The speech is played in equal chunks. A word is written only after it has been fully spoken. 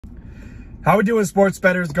How we doing, sports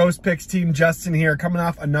bettors? Ghost Picks team Justin here, coming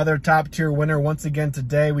off another top tier winner once again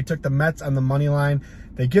today. We took the Mets on the money line.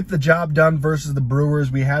 They get the job done versus the Brewers.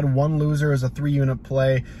 We had one loser as a 3-unit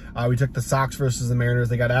play. We took the Sox versus the Mariners.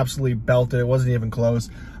 They got absolutely belted. It wasn't even close.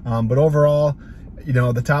 But overall, you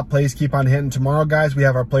know, the top plays keep on hitting. Tomorrow, guys, we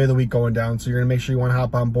have our play of the week going down, so you're going to make sure you want to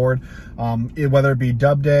hop on board. Whether it be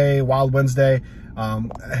Dub Day, Wild Wednesday,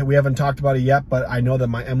 we haven't talked about it yet, but I know that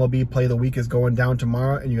my MLB play of the week is going down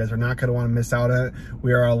tomorrow, and you guys are not going to want to miss out on it.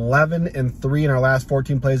 We are 11-3 in our last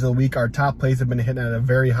 14 plays of the week. Our top plays have been hitting at a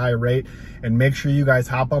very high rate, and make sure you guys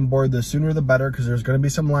hop on board. The sooner the better, because there's going to be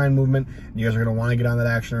some line movement, and you guys are going to want to get on that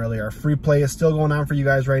action early. Our free play is still going on for you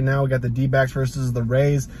guys right now. We got the D-backs versus the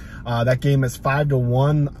Rays. That game is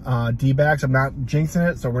 5-1 D-backs. I'm not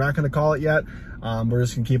jinxing it, so we're not going to call it yet. We're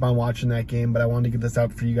just going to keep on watching that game, but I wanted to get this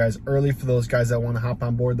out for you guys early for those guys that want to hop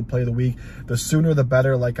on board the play of the week. The sooner the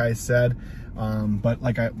better, like I said.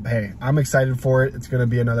 Hey, I'm excited for it. It's going to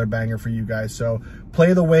be another banger for you guys. So play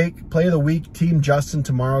of the week, Team Justin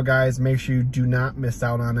tomorrow, guys. Make sure you do not miss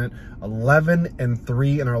out on it.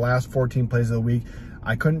 11-3 in our last 14 plays of the week.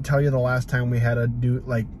 I couldn't tell you the last time we had a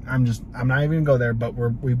I'm not even gonna go there, but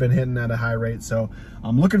we've been hitting at a high rate. So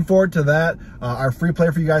I'm looking forward to that. Our free play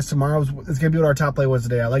for you guys tomorrow is gonna be what our top play was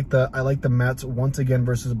today. I like the Mets once again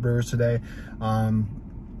versus the Brewers today.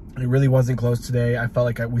 It really wasn't close today. I felt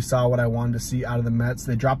like we saw what I wanted to see out of the Mets.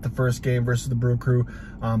 They dropped the first game versus the Brew Crew,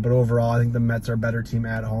 but overall, I think the Mets are a better team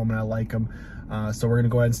at home, and I like them. So we're going to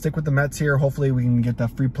go ahead and stick with the Mets here. Hopefully we can get the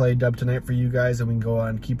free play dub tonight for you guys, and we can go on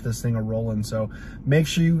and keep this thing a-rolling. So make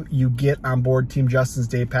sure you get on board Team Justin's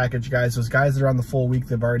day package, guys. Those guys that are on the full week,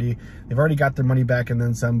 they've already got their money back and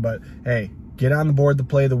then some. But hey, get on board the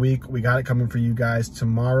play of the week. We got it coming for you guys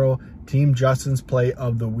tomorrow. Team Justin's play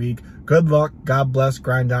of the week. Good luck. God bless.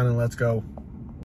 Grind on and let's go.